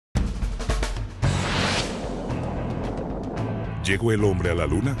¿Llegó el hombre a la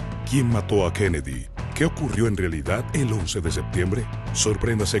luna? ¿Quién mató a Kennedy? ¿Qué ocurrió en realidad el 11 de septiembre?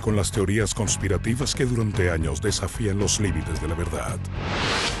 Sorpréndase con las teorías conspirativas que durante años desafían los límites de la verdad.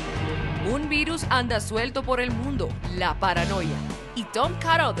 Un virus anda suelto por el mundo, la paranoia. Y Tom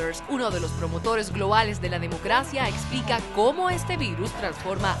Carothers, uno de los promotores globales de la democracia, explica cómo este virus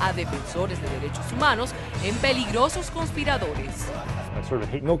transforma a defensores de derechos humanos en peligrosos conspiradores.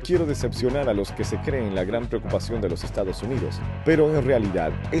 No quiero decepcionar a los que se creen la gran preocupación de los Estados Unidos, pero en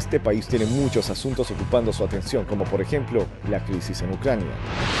realidad este país tiene muchos asuntos ocupando su atención, como por ejemplo la crisis en Ucrania.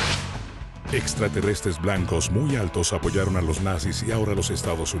 Extraterrestres blancos muy altos apoyaron a los nazis y ahora a los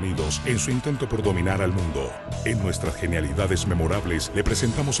Estados Unidos en su intento por dominar al mundo. En nuestras genialidades memorables le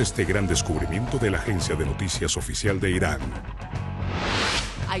presentamos este gran descubrimiento de la agencia de noticias oficial de Irán.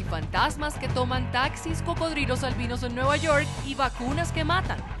 Hay fantasmas que toman taxis, cocodrilos albinos en Nueva York y vacunas que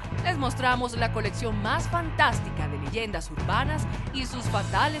matan. Les mostramos la colección más fantástica de leyendas urbanas y sus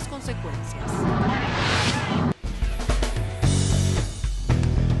fatales consecuencias.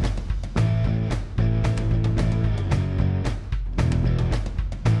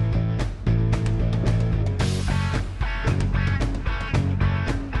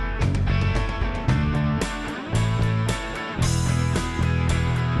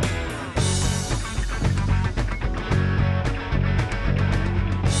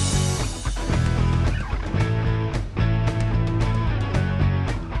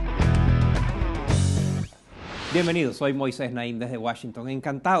 Bienvenidos, soy Moisés Naim desde Washington.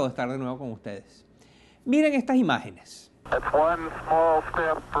 Encantado de estar de nuevo con ustedes. Miren estas imágenes.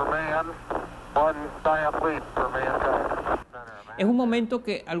 Es un momento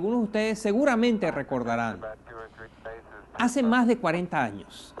que algunos de ustedes seguramente recordarán. Hace más de 40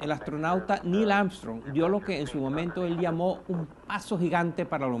 años, el astronauta Neil Armstrong dio lo que en su momento él llamó un paso gigante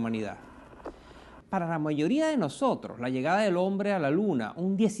para la humanidad. Para la mayoría de nosotros, la llegada del hombre a la luna,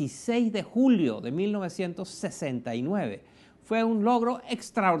 un 16 de julio de 1969, fue un logro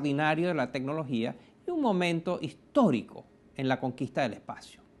extraordinario de la tecnología y un momento histórico en la conquista del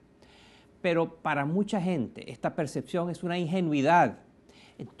espacio. Pero para mucha gente, esta percepción es una ingenuidad.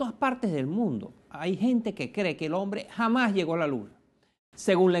 En todas partes del mundo hay gente que cree que el hombre jamás llegó a la luna.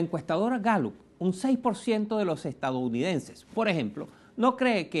 Según la encuestadora Gallup, un 6% de los estadounidenses, por ejemplo, no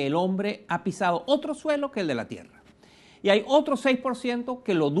cree que el hombre ha pisado otro suelo que el de la Tierra. Y hay otro 6%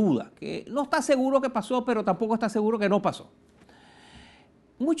 que lo duda, que no está seguro que pasó, pero tampoco está seguro que no pasó.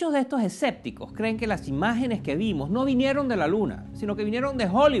 Muchos de estos escépticos creen que las imágenes que vimos no vinieron de la Luna, sino que vinieron de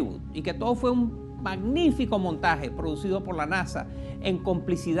Hollywood y que todo fue un magnífico montaje producido por la NASA en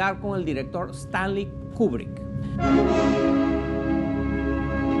complicidad con el director Stanley Kubrick.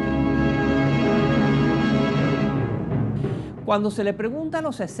 Cuando se le pregunta a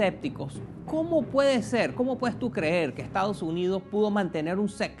los escépticos, ¿cómo puede ser, cómo puedes tú creer que Estados Unidos pudo mantener un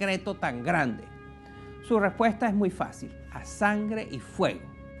secreto tan grande? Su respuesta es muy fácil, a sangre y fuego.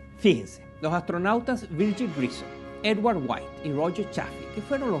 Fíjense, los astronautas Virgil Grissom, Edward White y Roger Chaffee, que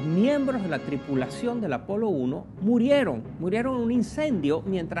fueron los miembros de la tripulación del Apolo 1, murieron en un incendio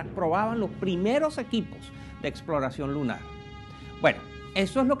mientras probaban los primeros equipos de exploración lunar. Bueno,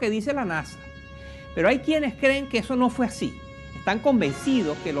 eso es lo que dice la NASA, pero hay quienes creen que eso no fue así. Están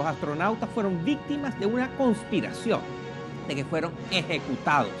convencidos que los astronautas fueron víctimas de una conspiración, de que fueron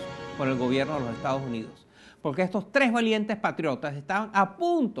ejecutados por el gobierno de los Estados Unidos, porque estos tres valientes patriotas estaban a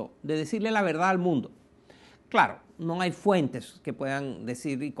punto de decirle la verdad al mundo. Claro, no hay fuentes que puedan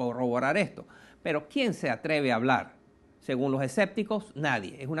decir y corroborar esto, pero ¿quién se atreve a hablar? Según los escépticos,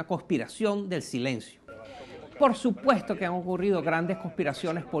 nadie. Es una conspiración del silencio. Por supuesto que han ocurrido grandes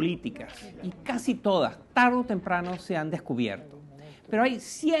conspiraciones políticas y casi todas, tarde o temprano, se han descubierto. Pero hay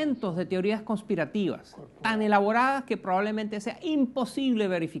cientos de teorías conspirativas, tan elaboradas que probablemente sea imposible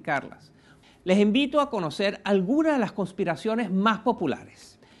verificarlas. Les invito a conocer algunas de las conspiraciones más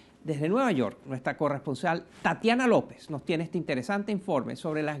populares. Desde Nueva York, nuestra corresponsal Tatiana López nos tiene este interesante informe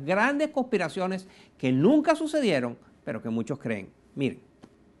sobre las grandes conspiraciones que nunca sucedieron, pero que muchos creen. Miren.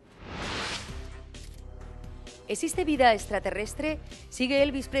 ¿Existe vida extraterrestre? ¿Sigue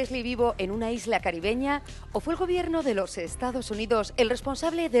Elvis Presley vivo en una isla caribeña? ¿O fue el gobierno de los Estados Unidos el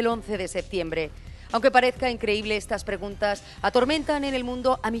responsable del 11 de septiembre? Aunque parezca increíble, estas preguntas atormentan en el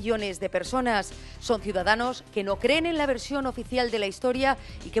mundo a millones de personas. Son ciudadanos que no creen en la versión oficial de la historia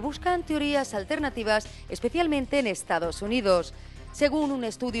y que buscan teorías alternativas, especialmente en Estados Unidos. Según un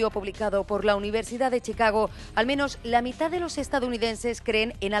estudio publicado por la Universidad de Chicago, al menos la mitad de los estadounidenses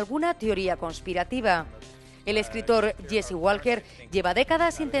creen en alguna teoría conspirativa. El escritor Jesse Walker lleva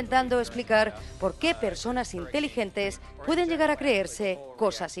décadas intentando explicar por qué personas inteligentes pueden llegar a creerse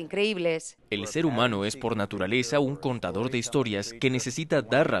cosas increíbles. El ser humano es por naturaleza un contador de historias que necesita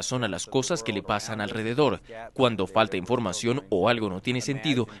dar razón a las cosas que le pasan alrededor. Cuando falta información o algo no tiene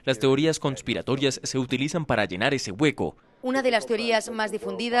sentido, las teorías conspiratorias se utilizan para llenar ese hueco. Una de las teorías más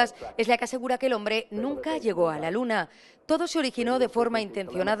difundidas es la que asegura que el hombre nunca llegó a la Luna. Todo se originó de forma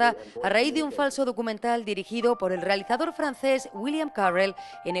intencionada a raíz de un falso documental dirigido por el realizador francés William Carrel,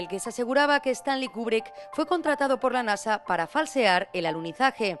 en el que se aseguraba que Stanley Kubrick fue contratado por la NASA para falsear el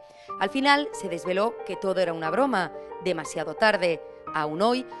alunizaje. Al final se desveló que todo era una broma, demasiado tarde. Aún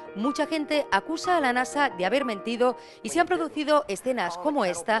hoy, mucha gente acusa a la NASA de haber mentido y se han producido escenas como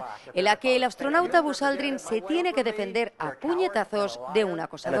esta, en la que el astronauta Buzz Aldrin se tiene que defender a puñetazos de un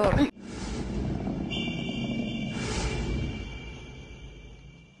acosador.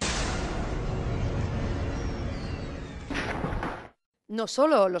 No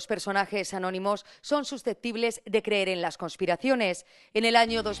solo los personajes anónimos son susceptibles de creer en las conspiraciones. En el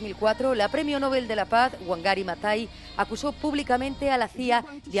año 2004, la Premio Nobel de la Paz, Wangari Maathai, acusó públicamente a la CIA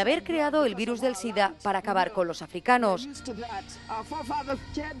de haber creado el virus del SIDA para acabar con los africanos.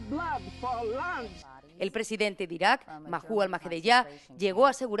 El presidente de Irak, Mahmoud al-Mahdi, llegó a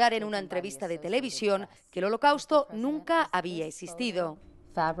asegurar en una entrevista de televisión que el Holocausto nunca había existido.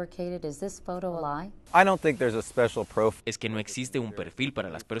 Es que no existe un perfil para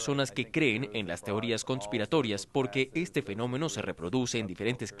las personas que creen en las teorías conspiratorias porque este fenómeno se reproduce en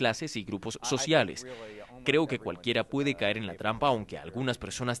diferentes clases y grupos sociales. Creo que cualquiera puede caer en la trampa, aunque algunas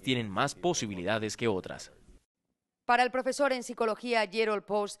personas tienen más posibilidades que otras. Para el profesor en psicología Gerald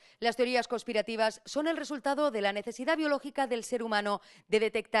Post, las teorías conspirativas son el resultado de la necesidad biológica del ser humano de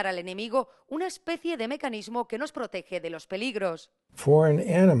detectar al enemigo, una especie de mecanismo que nos protege de los peligros.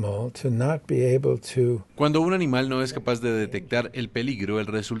 Cuando un animal no es capaz de detectar el peligro, el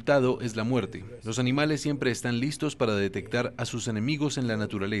resultado es la muerte. Los animales siempre están listos para detectar a sus enemigos en la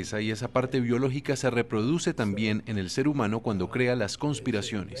naturaleza y esa parte biológica se reproduce también en el ser humano cuando crea las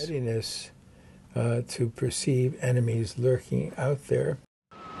conspiraciones.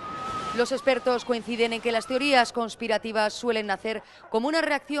 Los expertos coinciden en que las teorías conspirativas suelen nacer como una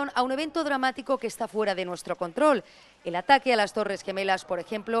reacción a un evento dramático que está fuera de nuestro control. El ataque a las Torres Gemelas, por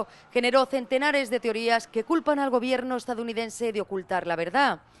ejemplo, generó centenares de teorías que culpan al gobierno estadounidense de ocultar la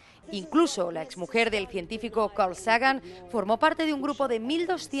verdad. Incluso la exmujer del científico Carl Sagan formó parte de un grupo de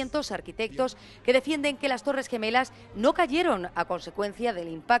 1.200 arquitectos que defienden que las Torres Gemelas no cayeron a consecuencia del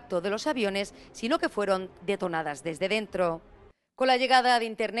impacto de los aviones, sino que fueron detonadas desde dentro. Con la llegada de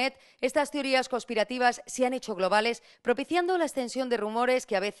Internet, estas teorías conspirativas se han hecho globales, propiciando la extensión de rumores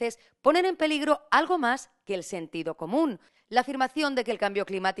que a veces ponen en peligro algo más que el sentido común. La afirmación de que el cambio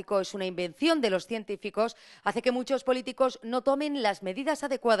climático es una invención de los científicos hace que muchos políticos no tomen las medidas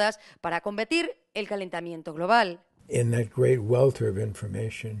adecuadas para combatir el calentamiento global. En la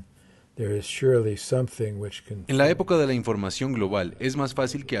época de la información global es más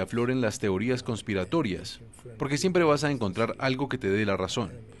fácil que afloren las teorías conspiratorias, porque siempre vas a encontrar algo que te dé la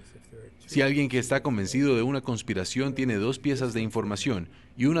razón. Si alguien que está convencido de una conspiración tiene dos piezas de información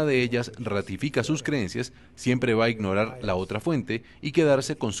y una de ellas ratifica sus creencias, siempre va a ignorar la otra fuente y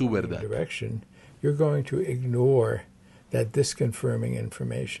quedarse con su verdad.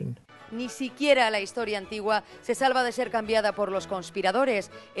 Ni siquiera la historia antigua se salva de ser cambiada por los conspiradores.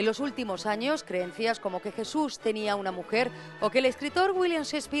 En los últimos años, creencias como que Jesús tenía una mujer o que el escritor William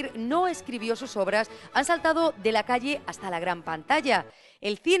Shakespeare no escribió sus obras han saltado de la calle hasta la gran pantalla.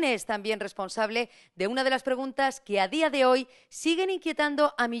 El cine es también responsable de una de las preguntas que a día de hoy siguen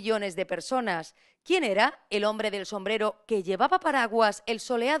inquietando a millones de personas. ¿Quién era el hombre del sombrero que llevaba paraguas el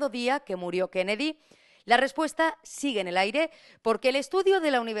soleado día que murió Kennedy? La respuesta sigue en el aire porque el estudio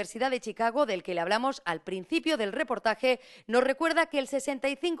de la Universidad de Chicago, del que le hablamos al principio del reportaje, nos recuerda que el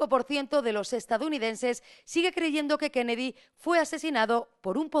 65% de los estadounidenses sigue creyendo que Kennedy fue asesinado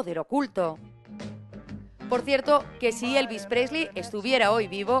por un poder oculto. Por cierto, que si Elvis Presley estuviera hoy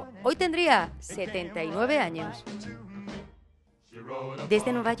vivo, hoy tendría 79 años.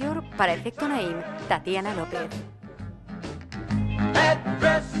 Desde Nueva York, para Efecto Naim, Tatiana López.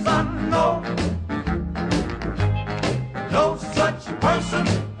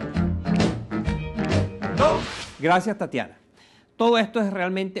 Gracias, Tatiana. Todo esto es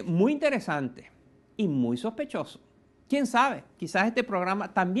realmente muy interesante y muy sospechoso. ¿Quién sabe? Quizás este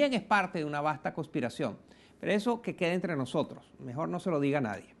programa también es parte de una vasta conspiración, pero eso que quede entre nosotros. Mejor no se lo diga a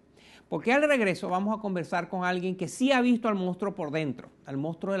nadie. Porque al regreso vamos a conversar con alguien que sí ha visto al monstruo por dentro, al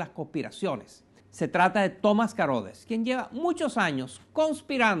monstruo de las conspiraciones. Se trata de Thomas Carothers, quien lleva muchos años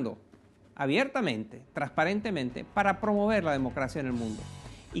conspirando abiertamente, transparentemente, para promover la democracia en el mundo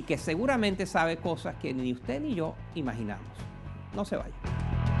y que seguramente sabe cosas que ni usted ni yo imaginamos. No se vaya.